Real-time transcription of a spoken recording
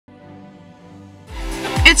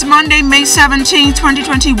It's Monday, May 17,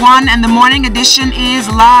 2021, and the morning edition is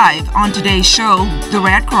live. On today's show, the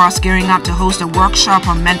Red Cross gearing up to host a workshop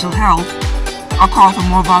on mental health, a call for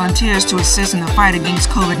more volunteers to assist in the fight against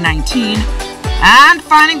COVID-19, and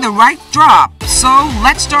finding the right drop. So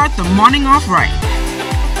let's start the morning off right.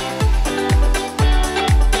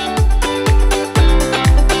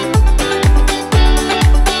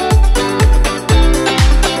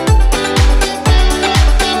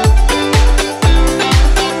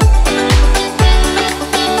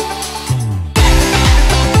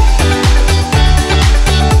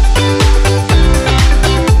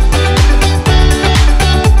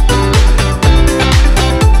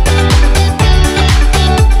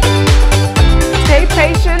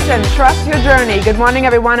 And trust your journey. Good morning,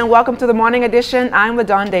 everyone, and welcome to the morning edition. I'm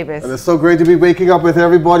LaDawn Davis. And it's so great to be waking up with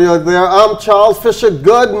everybody out there. I'm Charles Fisher.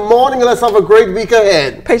 Good morning, and let's have a great week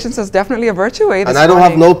ahead. Patience is definitely a virtue. And I don't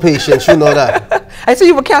have no patience, you know that. I see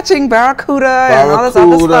you were catching barracuda and all this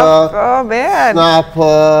other stuff. Oh, man.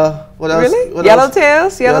 Snapper. What else? Really? What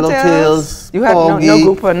Yellowtails? Yellowtails. You had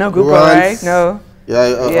no grouper, right? No.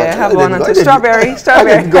 Yeah, have one on strawberry. I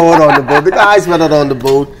didn't go on the boat. The guys went out on the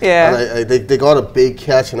boat. Yeah. And they got a big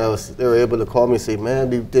catch, and they were able to call me and say, man,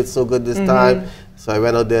 we did so good this time. So I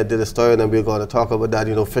went out there, did a story, and then we're going to talk about that.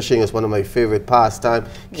 You know, fishing is one of my favorite pastimes.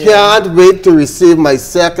 Yeah. Can't wait to receive my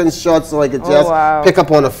second shot so I could just pick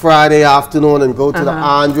up on a Friday afternoon and go to the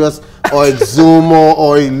Andros or Exumo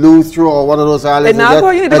or Eleuthero or one of those islands.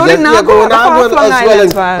 Inagua, you need to go to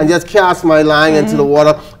Inagua and just cast my line into the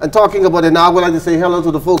water. And talking about Inagua, I'd like to say hello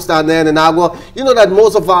to the folks down there in Inagua. You know that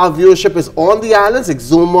most of our viewership is on the islands,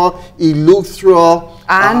 Exumo, Eleuthero,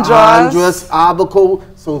 Andros, Abaco.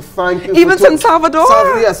 So thank you. Even San Salvador?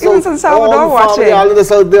 Even San Salvador watching. All the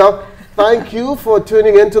islanders out there, thank you for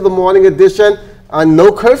tuning into the morning edition. And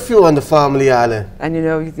no curfew on the family island. And you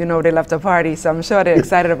know they love to party, so I'm sure they're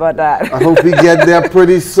excited about that. I hope we get there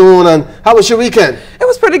pretty soon. And how was your weekend? It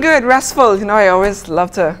was pretty good, restful. You know, I always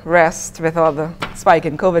love to rest with all the spike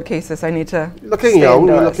in COVID cases. I need to looking young.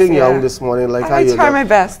 You're looking young this morning. Like I try my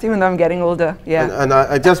best, even though I'm getting older. Yeah. And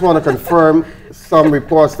I just want to confirm some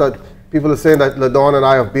reports that people are saying that LaDawn and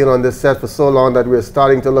I have been on this set for so long that we're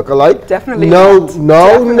starting to look alike. Definitely no.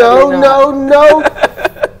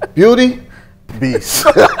 Beauty. Beast.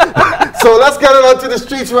 So let's get it onto the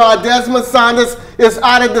streets where our Desmond Sanders is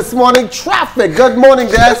at it this morning. Traffic. Good morning,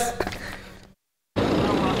 Des.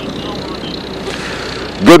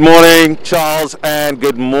 Good morning, Charles, and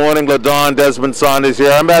good morning, LaDawn. Desmond Sanders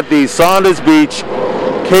here. I'm at the Saunders Beach,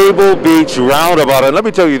 Cable Beach roundabout, and let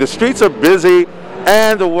me tell you, the streets are busy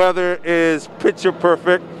and the weather is picture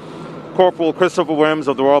perfect. Corporal Christopher Wims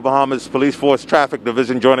of the Royal Bahamas Police Force Traffic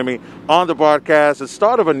Division joining me on the broadcast. The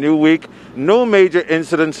start of a new week. No major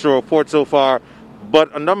incidents to report so far,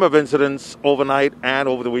 but a number of incidents overnight and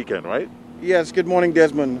over the weekend, right? Yes, good morning,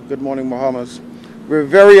 Desmond. Good morning, Bahamas. We're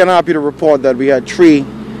very unhappy to report that we had 3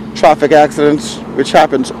 traffic accidents, which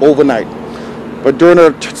happens overnight. But during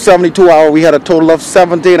the 72-hour, we had a total of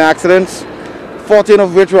 17 accidents, 14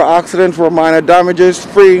 of which were accidents for minor damages,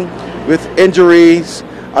 3 with injuries.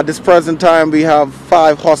 At this present time, we have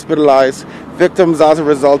 5 hospitalized victims as a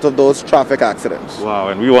result of those traffic accidents. Wow,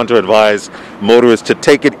 and we want to advise motorists to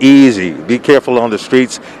take it easy, be careful on the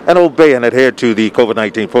streets, and obey and adhere to the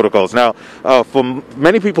COVID-19 protocols. Now, for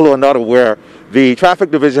many people who are not aware, the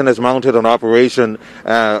Traffic Division has mounted an operation.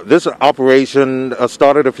 This operation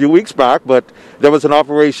started a few weeks back, but there was an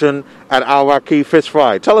operation at Al-Waqi Fish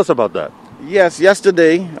Fry. Tell us about that. Yes,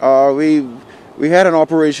 yesterday we had an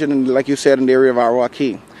operation, like you said, in the area of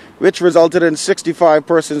Al-Waqi, which resulted in 65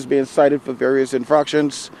 persons being cited for various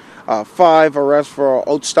infractions, 5 arrests for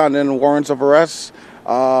outstanding warrants of arrest,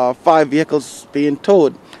 5 vehicles being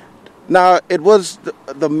towed. Now, it was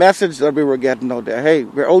the message that we were getting out there. Hey,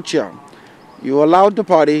 we're out here. You allowed the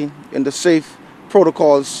party in the safe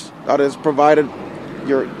protocols that is provided,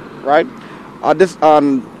 right?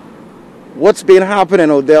 What's been happening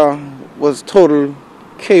out there was total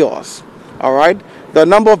chaos. All right, the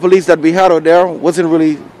number of police that we had out there wasn't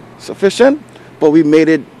really sufficient, but we made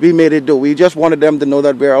it do. We just wanted them to know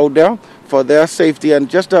that we're out there for their safety and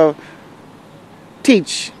just to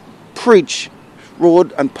preach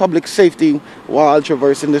road and public safety while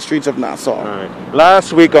traversing the streets of Nassau. All right.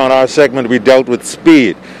 Last week on our segment, we dealt with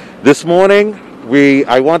speed. This morning,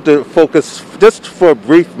 I want to focus just for a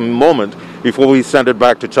brief moment before we send it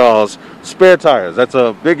back to Charles. Spare tires. That's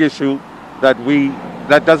a big issue that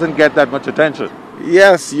doesn't get that much attention.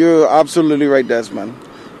 Yes, you're absolutely right, Desmond.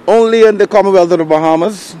 Only in the Commonwealth of the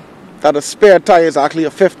Bahamas that a spare tire is actually a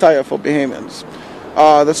 5th tire for Bahamians.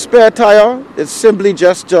 The spare tire is simply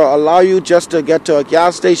just to allow you just to get to a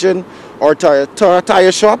gas station or to a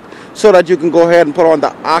tire shop so that you can go ahead and put on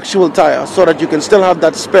the actual tire so that you can still have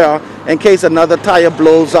that spare in case another tire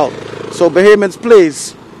blows out. So Bahamians,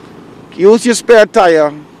 please use your spare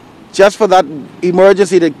tire just for that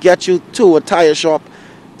emergency to get you to a tire shop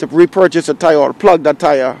to repurchase a tire or plug that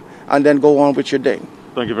tire and then go on with your day.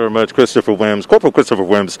 Thank you very much, Christopher Wims, Corporal Christopher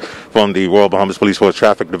Wims from the Royal Bahamas Police Force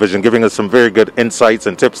Traffic Division, giving us some very good insights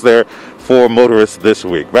and tips there for motorists this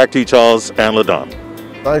week. Back to you, Charles and LaDon.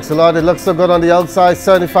 Thanks a lot. It looks so good on the outside.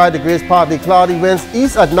 75 degrees, partly cloudy. Winds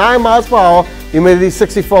east at 9 miles per hour. Humidity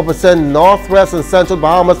 64%. Northwest and central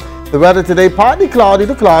Bahamas. The weather today, partly cloudy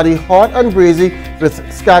to cloudy, hot and breezy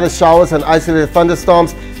with scattered showers and isolated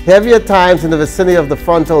thunderstorms. Heavy at times in the vicinity of the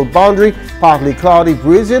frontal boundary. Partly cloudy,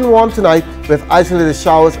 breezy and warm tonight with isolated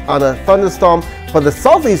showers and a thunderstorm. For the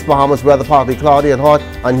southeast Bahamas, weather partly cloudy and hot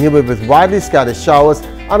and humid with widely scattered showers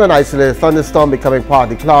and an isolated thunderstorm, becoming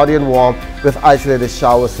partly cloudy and warm with isolated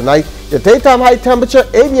showers tonight. Your daytime high temperature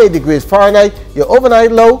 88 degrees Fahrenheit. Your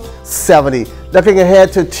overnight low 70. Looking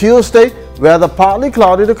ahead to Tuesday, weather partly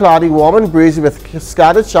cloudy to cloudy, warm and breezy with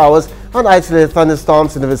scattered showers and isolated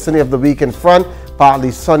thunderstorms in the vicinity of the weekend front.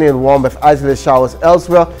 Partly sunny and warm with isolated showers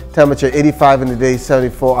elsewhere. Temperature 85 in the day,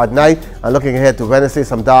 74 at night. And looking ahead to Wednesday,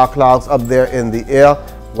 some dark clouds up there in the air.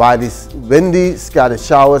 Widely windy, scattered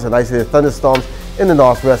showers and isolated thunderstorms in the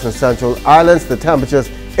northwest and central islands. The temperatures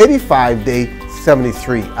 85 day,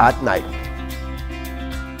 73 at night.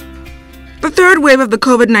 The third wave of the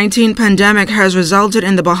COVID-19 pandemic has resulted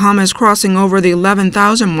in the Bahamas crossing over the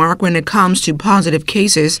 11,000 mark when it comes to positive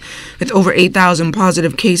cases. With over 8,000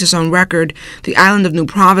 positive cases on record, the island of New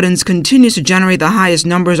Providence continues to generate the highest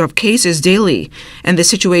numbers of cases daily, and the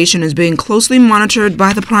situation is being closely monitored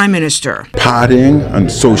by the Prime Minister. Partying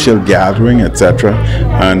and social gathering, etc.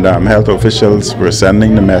 And health officials were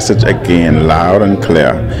sending the message again loud and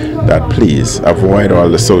clear that please avoid all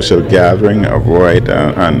the social gathering, avoid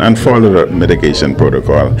and follow the mitigation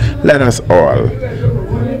protocol. Let us all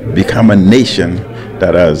become a nation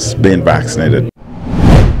that has been vaccinated.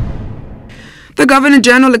 The Governor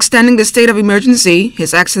General extending the state of emergency,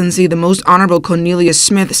 His Excellency the Most Honorable Cornelius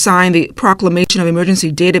Smith, signed the proclamation of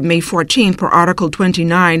emergency dated May 14th per Article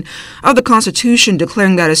 29 of the Constitution,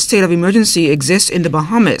 declaring that a state of emergency exists in the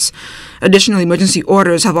Bahamas. Additional emergency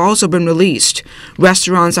orders have also been released.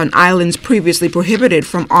 Restaurants on islands previously prohibited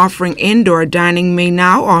from offering indoor dining may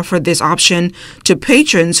now offer this option to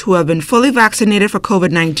patrons who have been fully vaccinated for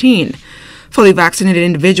COVID-19. Fully vaccinated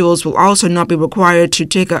individuals will also not be required to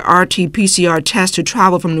take a RT-PCR test to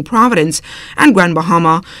travel from New Providence and Grand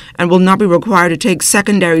Bahama, and will not be required to take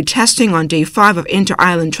secondary testing on day 5 of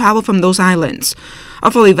inter-island travel from those islands.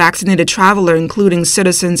 A fully vaccinated traveler, including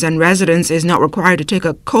citizens and residents, is not required to take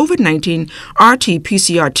a COVID-19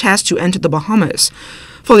 RT-PCR test to enter the Bahamas.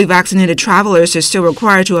 Fully vaccinated travelers are still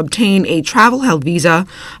required to obtain a travel health visa.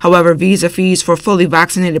 However, visa fees for fully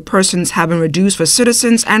vaccinated persons have been reduced for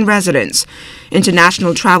citizens and residents.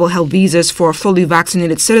 International travel health visas for fully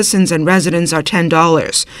vaccinated citizens and residents are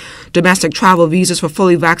 $10. Domestic travel visas for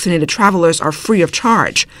fully vaccinated travelers are free of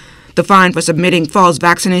charge. The fine for submitting false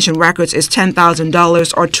vaccination records is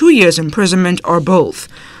 $10,000 or 2 years imprisonment or both.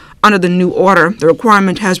 Under the new order, the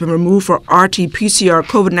requirement has been removed for RT-PCR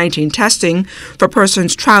COVID-19 testing for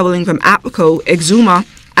persons traveling from Apico, Exuma,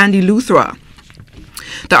 and Eleuthera.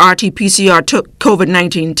 The RT-PCR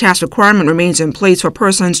COVID-19 test requirement remains in place for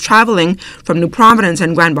persons traveling from New Providence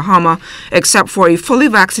and Grand Bahama, except for a fully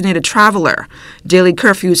vaccinated traveler. Daily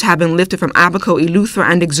curfews have been lifted from Apico,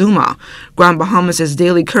 Eleuthera, and Exuma. Grand Bahamas'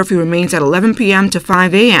 daily curfew remains at 11 p.m. to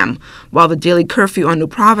 5 a.m., while the daily curfew on New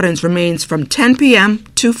Providence remains from 10 p.m.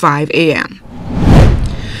 to 5 a.m.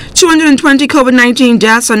 220 COVID-19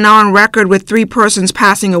 deaths are now on record, with 3 persons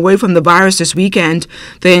passing away from the virus this weekend.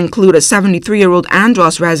 They include a 73-year-old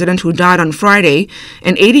Andros resident who died on Friday,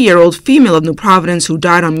 an 80-year-old female of New Providence who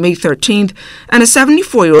died on May 13th, and a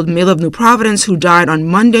 74-year-old male of New Providence who died on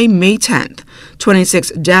Monday, May 10th.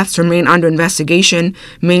 26 deaths remain under investigation.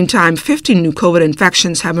 Meantime, 15 new COVID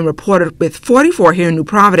infections have been reported, with 44 here in New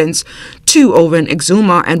Providence, 2 over in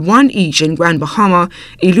Exuma, and 1 each in Grand Bahama,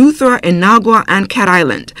 Eleuthera, Inagua, and Cat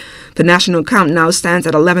Island. The national count now stands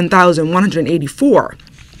at 11,184.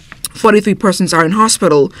 43 persons are in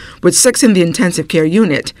hospital, with 6 in the intensive care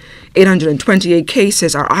unit. 828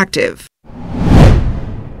 cases are active.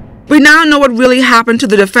 We now know what really happened to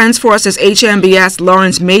the Defense Forces HMBS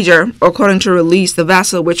Lawrence Major. According to release, the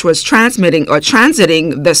vessel, which was transiting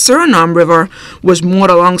the Suriname River, was moored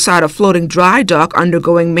alongside a floating dry dock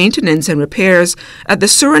undergoing maintenance and repairs at the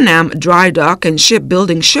Suriname Dry Dock and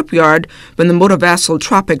Shipbuilding Shipyard when the motor vessel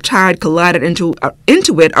Tropic Tide collided into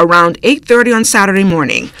it around 8:30 on Saturday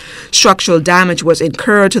morning. Structural damage was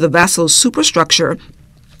incurred to the vessel's superstructure,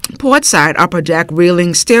 portside, upper deck,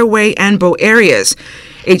 railing, stairway, and bow areas.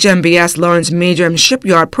 HMBS Lawrence Major and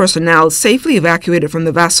shipyard personnel safely evacuated from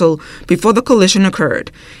the vessel before the collision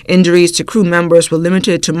occurred. Injuries to crew members were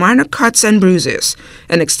limited to minor cuts and bruises.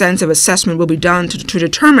 An extensive assessment will be done to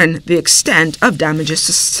determine the extent of damages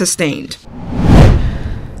sustained.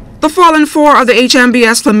 The fallen four of the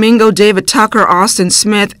HMBS Flamingo, David Tucker, Austin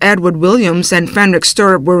Smith, Edward Williams, and Fenric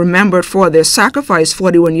Stirrup, were remembered for their sacrifice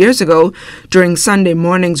 41 years ago during Sunday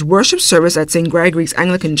morning's worship service at St. Gregory's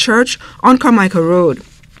Anglican Church on Carmichael Road.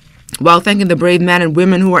 While thanking the brave men and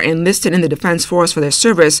women who are enlisted in the Defense Force for their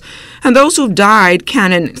service, and those who died,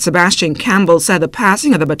 Canon Sebastian Campbell said the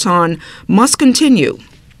passing of the baton must continue.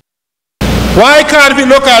 Why can't we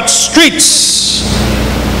look at streets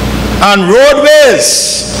and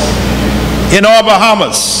roadways in our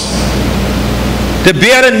Bahamas to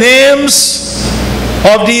bear the names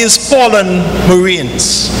of these fallen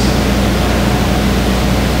Marines?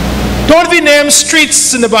 Don't we name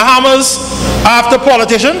streets in the Bahamas after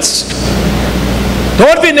politicians?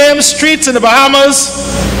 Don't we name streets in the Bahamas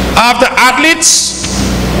after athletes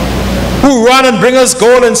who run and bring us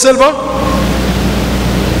gold and silver?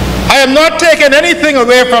 I am not taking anything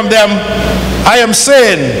away from them. I am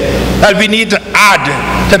saying that we need to add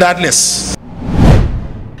to that list.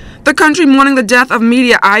 The country mourning the death of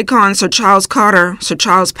media icon Sir Charles Carter. Sir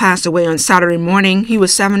Charles passed away on Saturday morning. He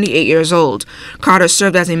was 78 years old. Carter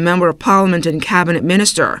served as a member of Parliament and cabinet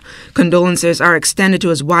minister. Condolences are extended to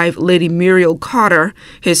his wife, Lady Muriel Carter,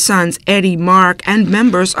 his sons Eddie, Mark, and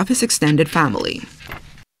members of his extended family.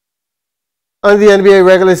 And the NBA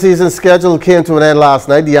regular season schedule came to an end last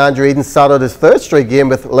night. DeAndre Ayton started his third straight game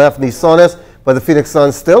with left knee soreness, but the Phoenix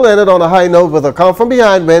Suns still ended on a high note with a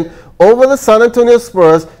come-from-behind win over the San Antonio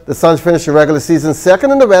Spurs. The Suns finished the regular season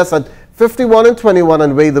second in the West at 51-21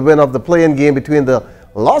 and weighed the win of the play-in game between the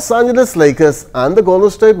Los Angeles Lakers and the Golden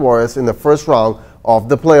State Warriors in the first round of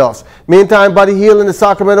the playoffs. Meantime, Buddy Hield and the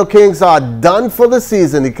Sacramento Kings are done for the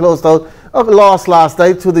season. He closed out a loss last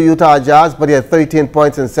night to the Utah Jazz, but he had 13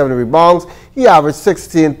 points and 7 rebounds. He averaged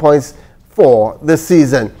 16 points for the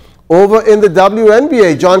season. Over in the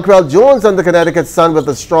WNBA, Jonquel Jones and the Connecticut Sun with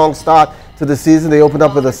a strong start to the season. They opened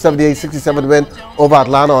up with a 78-67 win over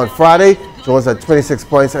Atlanta on Friday. Jones had 26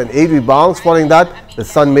 points and 8 rebounds. Following that, the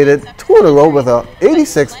Sun made it 2 in a row with a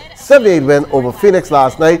 86-78 win over Phoenix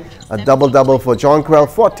last night. A double-double for Jonquel,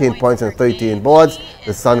 14 points and 13 boards.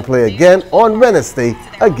 The Sun play again on Wednesday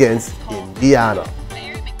against Indiana.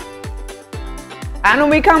 And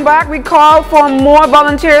when we come back, we call for more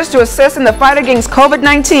volunteers to assist in the fight against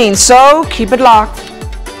COVID-19. So keep it locked.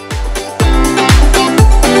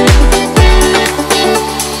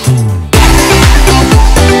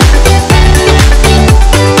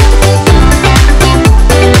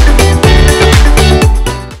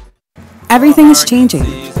 Everything is changing,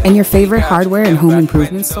 and your favorite hardware and home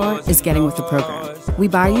improvement store is getting with the program. We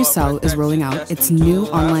Buy You Sell is rolling out its new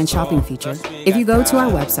online shopping feature. If you go to our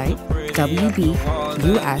website,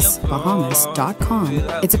 wbusbahamas.com,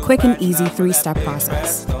 it's a quick and easy 3-step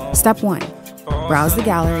process. Step 1, browse the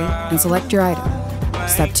gallery and select your item.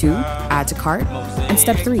 Step 2, add to cart. And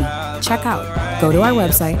Step 3, check out. Go to our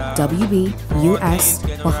website,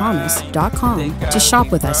 wbusbahamas.com, to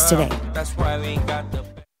shop with us today.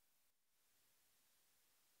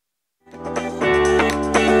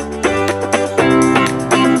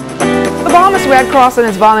 Red Cross and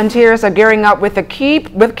its volunteers are gearing up with key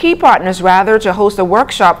partners to host a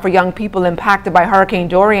workshop for young people impacted by Hurricane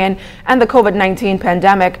Dorian and the COVID-19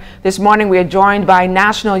 pandemic. This morning we are joined by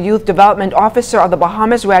National Youth Development Officer of the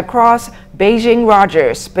Bahamas Red Cross, Beijing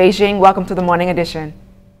Rogers. Beijing, welcome to the Morning Edition.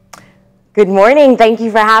 Good morning. Thank you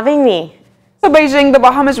for having me. So Beijing, the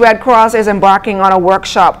Bahamas Red Cross is embarking on a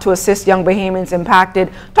workshop to assist young Bahamians impacted.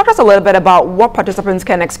 Talk to us a little bit about what participants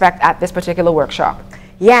can expect at this particular workshop.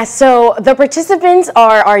 Yeah, so the participants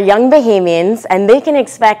are our young Bahamians, and they can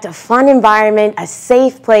expect a fun environment, a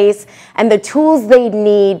safe place, and the tools they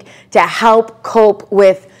need to help cope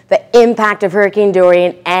with the impact of Hurricane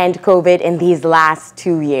Dorian and COVID in these last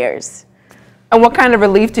 2 years. And what kind of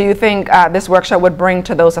relief do you think this workshop would bring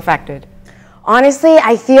to those affected? Honestly,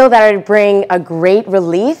 I feel that it would bring a great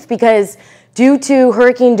relief because due to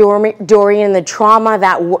Hurricane Dorian and the trauma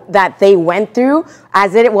that they went through,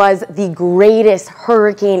 as it was the greatest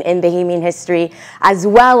hurricane in Bahamian history, as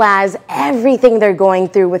well as everything they're going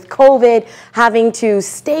through with COVID, having to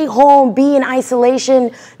stay home, be in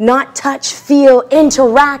isolation, not touch, feel,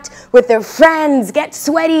 interact with their friends, get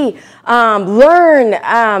sweaty, learn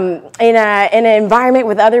in an environment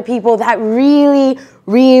with other people that really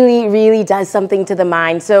does something to the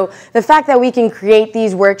mind. So the fact that we can create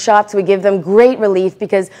these workshops, we give them great relief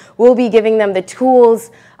because we'll be giving them the tools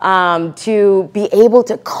to be able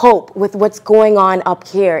to cope with what's going on up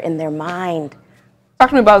here in their mind.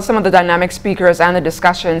 Talking about some of the dynamic speakers and the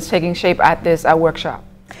discussions taking shape at this workshop.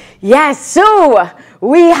 Yes, so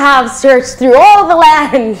we have searched through all the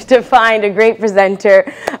land to find a great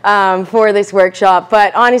presenter for this workshop.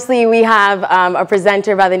 But honestly, we have a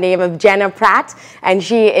presenter by the name of Jenna Pratt, and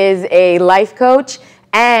she is a life coach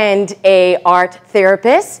and an art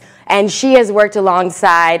therapist. And she has worked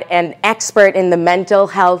alongside an expert in the mental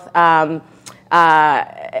health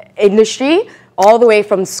industry, all the way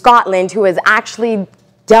from Scotland, who has actually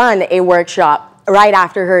done a workshop right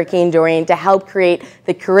after Hurricane Dorian to help create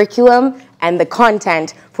the curriculum and the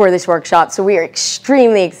content for this workshop. So we are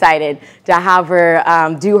extremely excited to have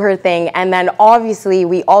her do her thing. And then obviously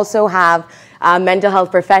we also have mental health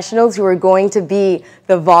professionals who are going to be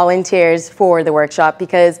the volunteers for the workshop,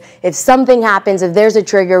 because if something happens, if there's a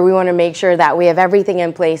trigger, we want to make sure that we have everything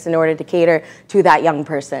in place in order to cater to that young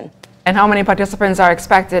person. And how many participants are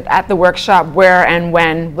expected at the workshop? Where and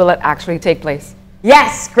when will it actually take place?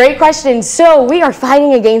 Yes, great question. So we are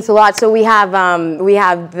fighting against a lot. So we have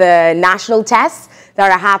the national tests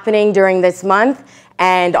that are happening during this month,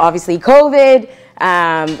 and obviously COVID,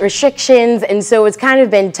 restrictions, and so it's kind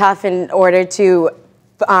of been tough in order to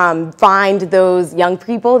find those young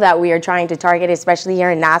people that we are trying to target, especially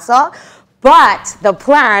here in Nassau. But the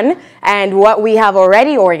plan and what we have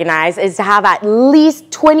already organized is to have at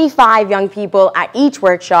least 25 young people at each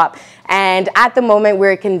workshop. And at the moment,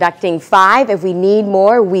 we're conducting 5. If we need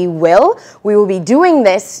more, we will. We will be doing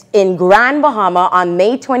this in Grand Bahama on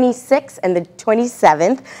May 26th and the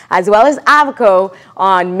 27th, as well as Abaco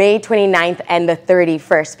on May 29th and the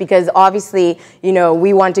 31st. Because obviously, you know,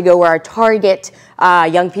 we want to go where our target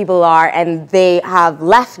young people are, and they have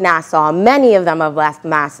left Nassau. Many of them have left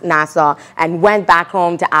Nassau and went back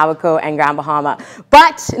home to Abaco and Grand Bahama.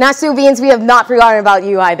 But Nassauvians, we have not forgotten about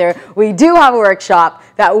you either. We do have a workshop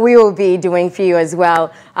that we will be doing for you as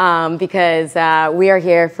well, because we are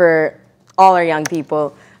here for all our young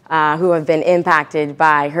people who have been impacted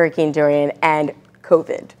by Hurricane Dorian and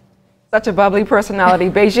COVID. Such a bubbly personality.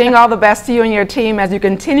 Beijing, all the best to you and your team as you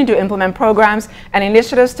continue to implement programs and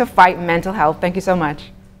initiatives to fight mental health. Thank you so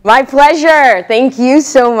much. My pleasure. Thank you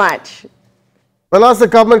so much. Well, as the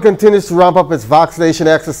government continues to ramp up its vaccination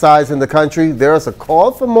exercise in the country, there is a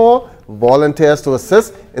call for more volunteers to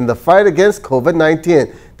assist in the fight against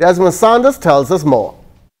COVID-19. Desmond Sanders tells us more.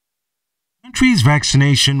 The country's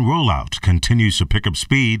vaccination rollout continues to pick up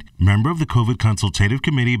speed. Member of the COVID Consultative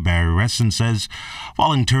Committee, Barry Reston, says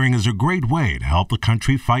volunteering is a great way to help the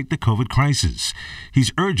country fight the COVID crisis.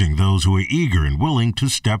 He's urging those who are eager and willing to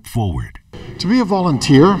step forward. To be a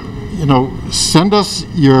volunteer, send us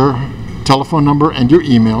your telephone number and your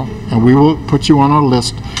email, and we will put you on our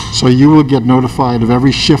list so you will get notified of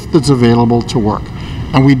every shift that's available to work.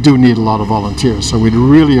 And we do need a lot of volunteers, so we'd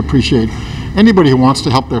really appreciate anybody who wants to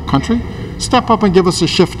help their country. Step up and give us a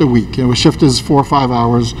shift a week. A shift is 4 or 5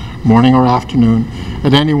 hours, morning or afternoon,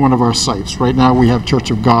 at any one of our sites. Right now we have Church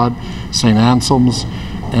of God, St. Anselm's,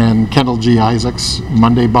 and Kendall G. Isaacs,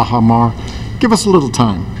 Monday Bahamar. Give us a little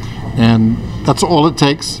time, and that's all it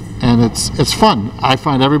takes, and it's fun. I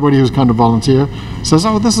find everybody who's come to volunteer says,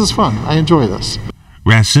 oh, this is fun, I enjoy this.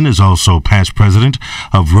 Raston is also past president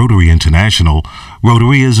of Rotary International.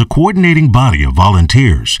 Rotary is a coordinating body of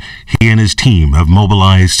volunteers. He and his team have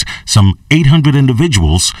mobilized some 800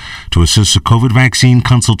 individuals to assist the COVID Vaccine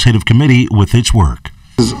Consultative Committee with its work.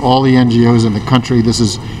 This is all the NGOs in the country. This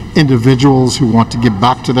is individuals who want to give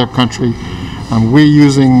back to their country. We're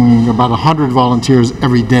using about 100 volunteers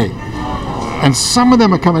every day. And some of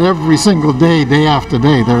them are coming every single day, day after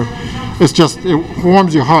day. It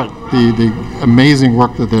warms your heart, the amazing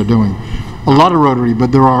work that they're doing. A lot of Rotary,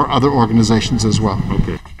 but there are other organizations as well.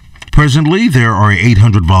 Okay. Presently, there are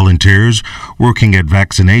 800 volunteers working at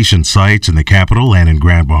vaccination sites in the capital and in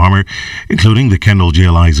Grand Bahama, including the Kendall J.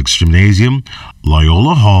 Isaacs Gymnasium,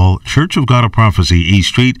 Loyola Hall, Church of God of Prophecy, East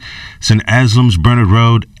Street, St. Aslam's Bernard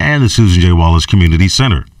Road, and the Susan J. Wallace Community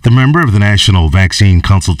Center. The member of the National Vaccine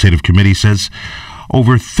Consultative Committee says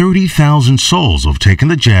Over 30,000 souls have taken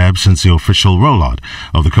the jab since the official rollout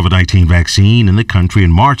of the COVID-19 vaccine in the country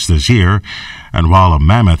in March this year. And while a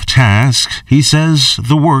mammoth task, he says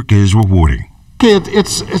the work is rewarding.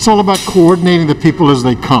 It's all about coordinating the people as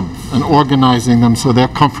they come and organizing them so they're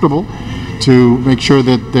comfortable, to make sure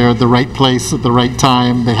that they're at the right place at the right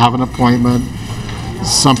time, they have an appointment.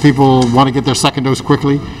 Some people want to get their second dose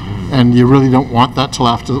quickly, and you really don't want that till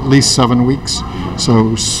after at least 7 weeks.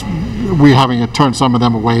 So we're having to turn some of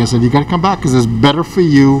them away and said, you got to come back because it's better for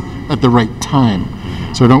you at the right time.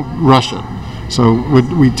 So don't rush it. So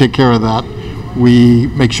we take care of that. We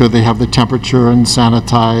make sure they have the temperature and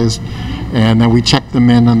sanitized, and then we check them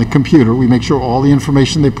in on the computer. We make sure all the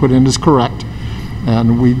information they put in is correct.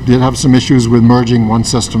 And we did have some issues with merging one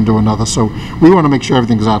system to another. So we want to make sure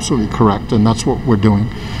everything is absolutely correct, and that's what we're doing.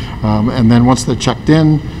 And then once they're checked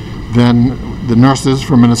in, then the nurses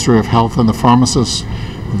from Ministry of Health and the pharmacists,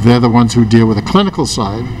 they're the ones who deal with the clinical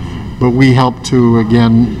side. But we help to,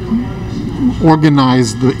 again,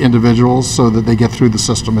 organize the individuals so that they get through the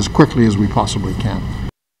system as quickly as we possibly can.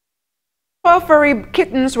 12 furry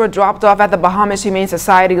kittens were dropped off at the Bahamas Humane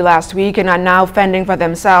Society last week and are now fending for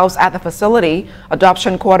themselves at the facility.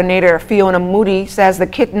 Adoption coordinator Fiona Moody says the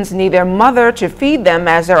kittens need their mother to feed them,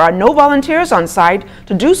 as there are no volunteers on site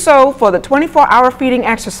to do so for the 24-hour feeding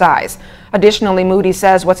exercise. Additionally, Moody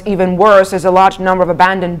says what's even worse is a large number of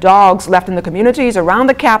abandoned dogs left in the communities around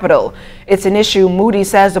the capital. It's an issue Moody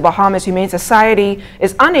says the Bahamas Humane Society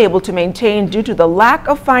is unable to maintain due to the lack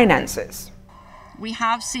of finances. We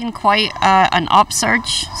have seen quite an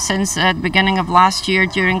upsurge since the beginning of last year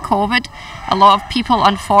during COVID. A lot of people,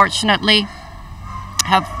 unfortunately,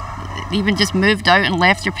 have even just moved out and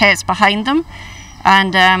left their pets behind them.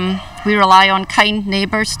 And we rely on kind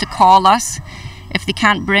neighbours to call us. If they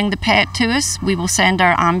can't bring the pet to us, we will send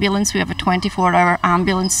our ambulance. We have a 24-hour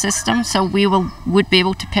ambulance system, so we would be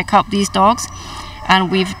able to pick up these dogs.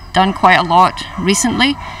 And we've done quite a lot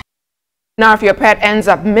recently. Now, if your pet ends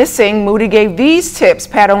up missing, Moody gave these tips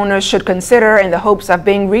pet owners should consider in the hopes of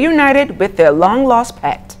being reunited with their long-lost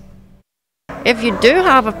pet. If you do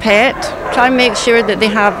have a pet, try and make sure that they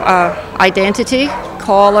have an identity,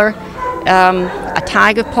 collar, a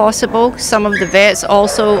tag if possible. Some of the vets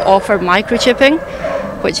also offer microchipping,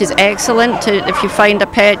 which is excellent. If you find a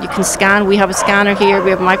pet, you can scan. We have a scanner here, we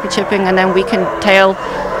have microchipping, and then we can tell,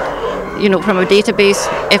 from a database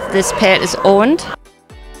if this pet is owned.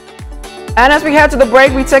 And as we head to the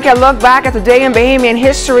break, we take a look back at the day in Bahamian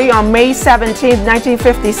history. On May 17,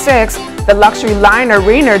 1956, the luxury liner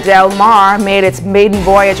Rainier Del Mar made its maiden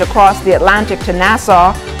voyage across the Atlantic to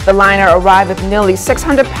Nassau. The liner arrived with nearly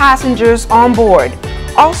 600 passengers on board.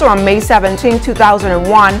 Also on May 17,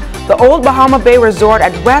 2001, the old Bahama Bay Resort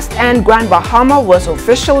at West End Grand Bahama was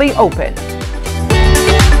officially opened.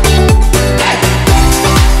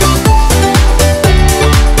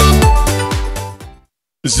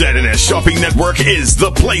 ZNS Shopping Network is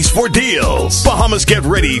the place for deals. Bahamas, get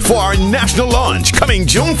ready for our national launch coming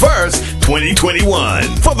June 1st, 2021.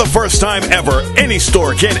 For the first time ever, any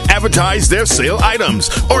store can advertise their sale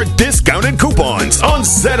items or discounted coupons on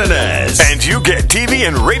ZNS. And you get TV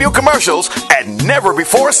and radio commercials at never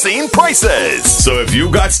before seen prices. So if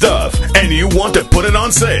you got stuff and you want to put it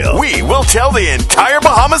on sale, we will tell the entire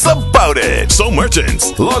Bahamas about it. So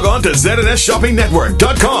merchants, log on to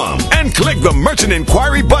ZNSShoppingNetwork.com and click the Merchant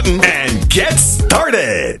Inquiry button and get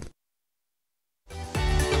started.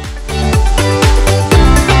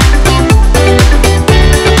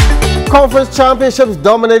 Conference championships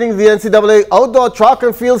dominating the NCAA outdoor track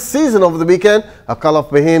and field season over the weekend. A couple of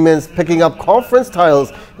Bahamians picking up conference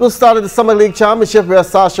titles. It will start at the Summer League Championship, where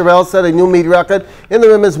Sasha Wells set a new meet record in the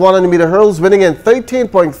women's 100-meter hurdles, winning in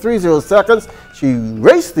 13.30 seconds. She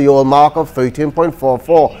raced the old mark of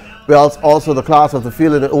 13.44. Wells, also the class of the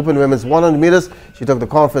field in the open women's 100 meters. She took the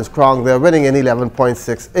conference crown there, winning in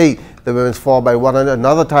 11.68. The women's 4x100,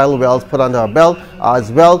 another title Wells put under her belt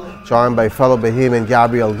as well. Joined by fellow Bahamian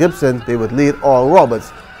Gabrielle Gibson, they would lead Oral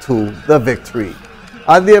Roberts to the victory.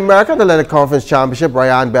 At the American Athletic Conference Championship,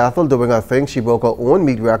 Ryan Bethel doing her thing. She broke her own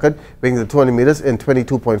meet record, winning the 20 meters in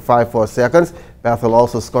 22.54 seconds. Bethel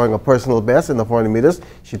also scoring a personal best in the 40 meters.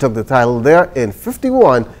 She took the title there in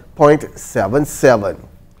 51.77.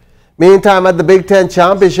 Meantime, at the Big Ten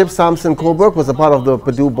Championship, Samson Coburg was a part of the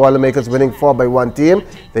Purdue Boilermakers winning 4x1 team.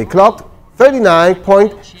 They clocked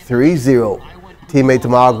 39.30. Teammate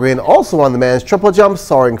Tamar Green also won the men's triple jump,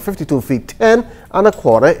 soaring 52 feet 10 and a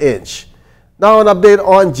quarter inch. Now an update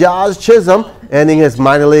on Jazz Chisholm, ending his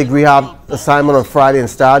minor league rehab assignment on Friday and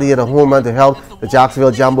Saturday. He hit a home run to help the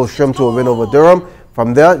Jacksonville Jumbo Shrimp to a win over Durham.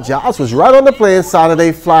 From there, Giles was right on the plane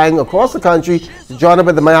Saturday, flying across the country to join up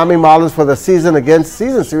with the Miami Marlins for the season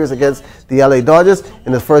series against the LA Dodgers.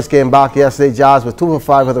 In his first game back yesterday, Giles was 2 for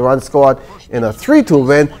 5 with a run scored in a 3-2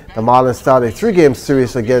 win. The Marlins started a 3-game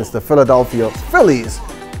series against the Philadelphia Phillies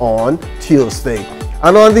on Tuesday.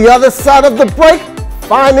 And on the other side of the break,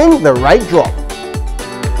 finding the right drop.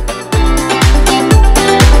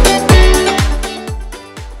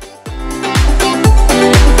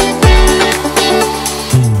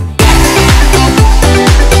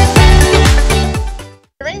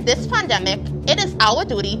 This pandemic, it is our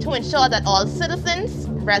duty to ensure that all citizens,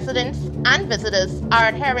 residents, and visitors are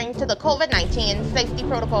adhering to the COVID-19 safety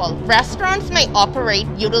protocol. Restaurants may operate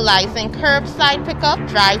utilizing curbside pickup,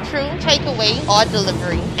 drive-through, takeaway, or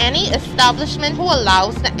delivery. Any establishment who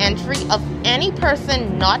allows the entry of any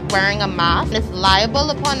person not wearing a mask is liable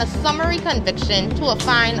upon a summary conviction to a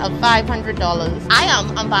fine of $500. I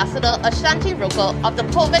am Ambassador Ashanti Ruka of the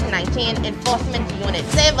COVID-19 Enforcement Unit.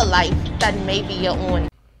 Save a life that may be your own.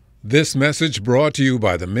 This message brought to you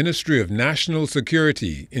by the Ministry of National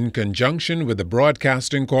Security in conjunction with the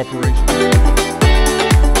Broadcasting Corporation.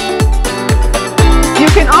 You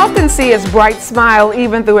can often see his bright smile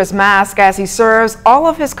even through his mask as he serves all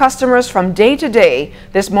of his customers from day to day.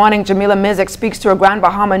 This morning, Jamila Mizik speaks to a Grand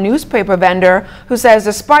Bahama newspaper vendor who says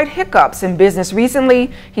despite hiccups in business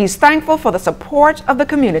recently, he's thankful for the support of the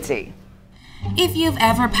community. If you've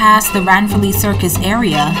ever passed the Ranfurly Circus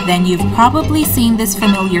area, then you've probably seen this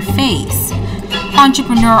familiar face.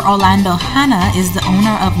 Entrepreneur Orlando Hanna is the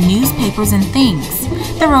owner of Newspapers and Things.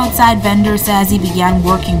 The roadside vendor says he began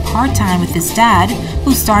working part-time with his dad,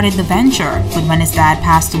 who started the venture, but when his dad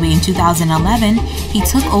passed away in 2011, he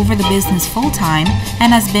took over the business full-time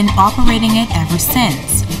and has been operating it ever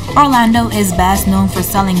since. Orlando is best known for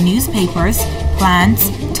selling newspapers, plants,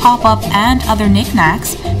 top-up, and other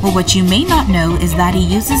knickknacks, but what you may not know is that he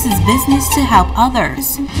uses his business to help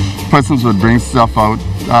others. Persons would bring stuff out.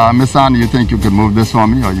 Miss Anne, you think you could move this for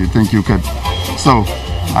me, or you think you could? So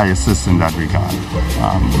I assist in that regard.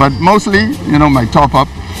 But mostly, you know, my top-up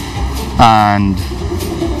and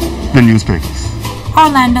the newspapers.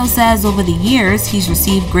 Orlando says over the years he's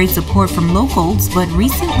received great support from locals, but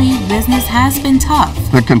recently business has been tough.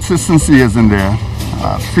 The consistency isn't there.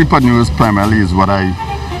 Freeport News primarily is what I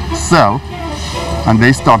sell, and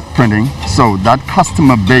they stopped printing, so that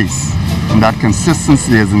customer base and that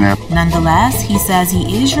consistency isn't there. Nonetheless, he says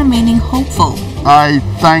he is remaining hopeful. I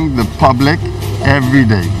thank the public every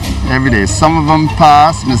day. Every day. Some of them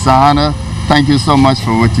pass. Miss Hannah, thank you so much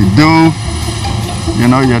for what you do. You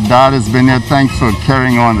know, your dad has been here. Thanks for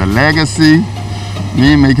carrying on the legacy.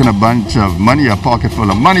 Me making a bunch of money, a pocket full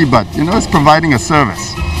of money, but you know, it's providing a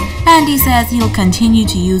service. And he says he'll continue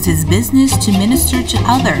to use his business to minister to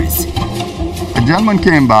others. A gentleman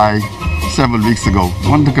came by several weeks ago,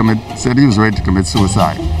 wanted to said he was ready to commit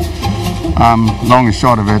suicide. Long and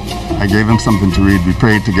short of it, I gave him something to read. We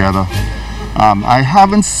prayed together. I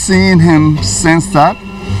haven't seen him since that,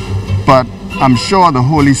 but I'm sure the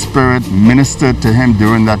Holy Spirit ministered to him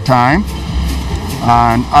during that time.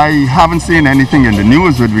 And I haven't seen anything in the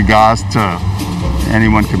news with regards to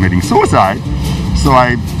anyone committing suicide. So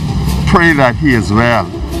I pray that he is well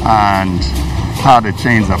and had a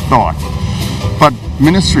change of thought. But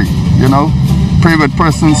ministry, you know, pray with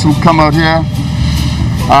persons who come out here.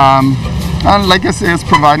 And like I say, it's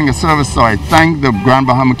providing a service. So I thank the Grand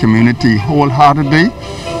Bahama community wholeheartedly,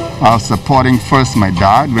 supporting first my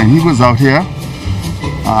dad when he was out here.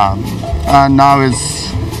 And now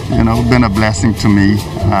it's, you know, been a blessing to me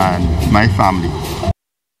and my family.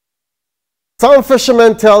 Some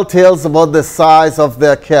fishermen tell tales about the size of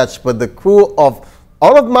their catch, but the crew out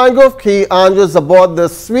of Mangrove Key, Andrews, aboard the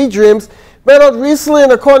Sweet Dreams, went out recently,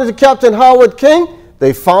 and according to Captain Howard King,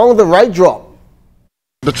 they found the right drop.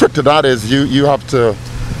 The trick to that is you have to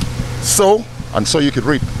sow, and so you could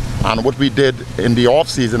reap. And what we did in the off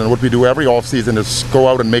season, and what we do every off season, is go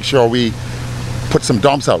out and make sure we put some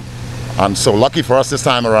dumps out. And so lucky for us this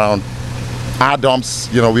time around, our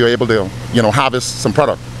dumps, you know, we were able to, you know, harvest some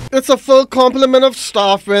product. It's a full complement of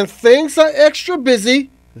staff. When things are extra busy,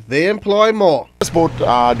 they employ more. This boat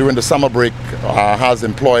during the summer break has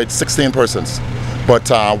employed 16 persons. But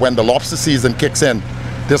when the lobster season kicks in,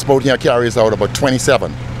 this boat here carries out about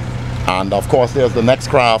 27. And of course, there's the next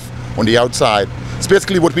craft on the outside. It's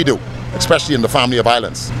basically what we do, especially in the family of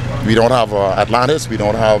islands. We don't have Atlantis, we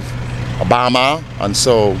don't have Bahama, and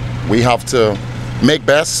so we have to make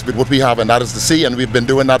best with what we have, and that is the sea, and we've been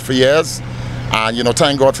doing that for years. And, you know,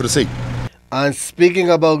 thank God for the sea. And speaking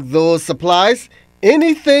about those supplies,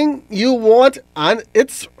 anything you want, and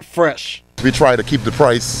it's fresh. We try to keep the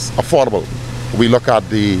price affordable. We look at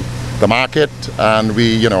the the market, and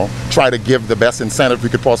we, you know, try to give the best incentive we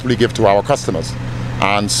could possibly give to our customers.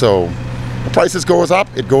 And so the prices goes up,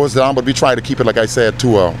 it goes down, but we try to keep it, like I said,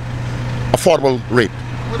 to a affordable rate.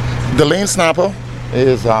 The lane snapper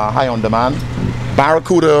is high on demand.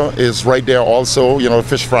 Barracuda is right there also. You know,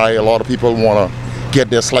 fish fry, a lot of people want to get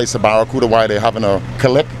their slice of barracuda while they're having a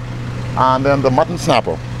collect. And then the mutton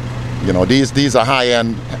snapper. You know, these are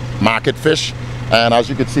high-end market fish. And as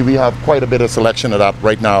you can see, we have quite a bit of selection of that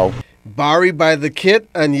right now. Barry by the kit,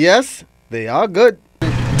 and yes, they are good.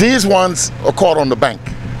 These ones are caught on the bank.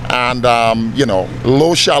 And, you know,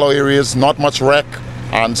 low, shallow areas, not much wreck.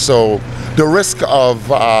 And so the risk of,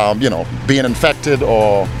 you know, being infected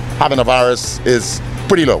or having a virus is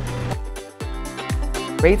pretty low.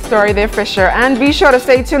 Great story there, Fisher. And be sure to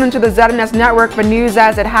stay tuned into the ZNS Network for news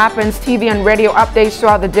as it happens, TV and radio updates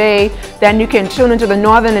throughout the day. Then you can tune into the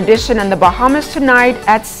Northern Edition and the Bahamas tonight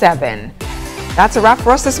at 7. That's a wrap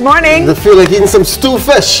for us this morning. I feel like eating some stew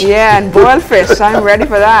fish. Yeah, and boiled fish. I'm ready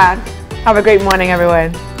for that. Have a great morning,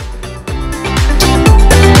 everyone.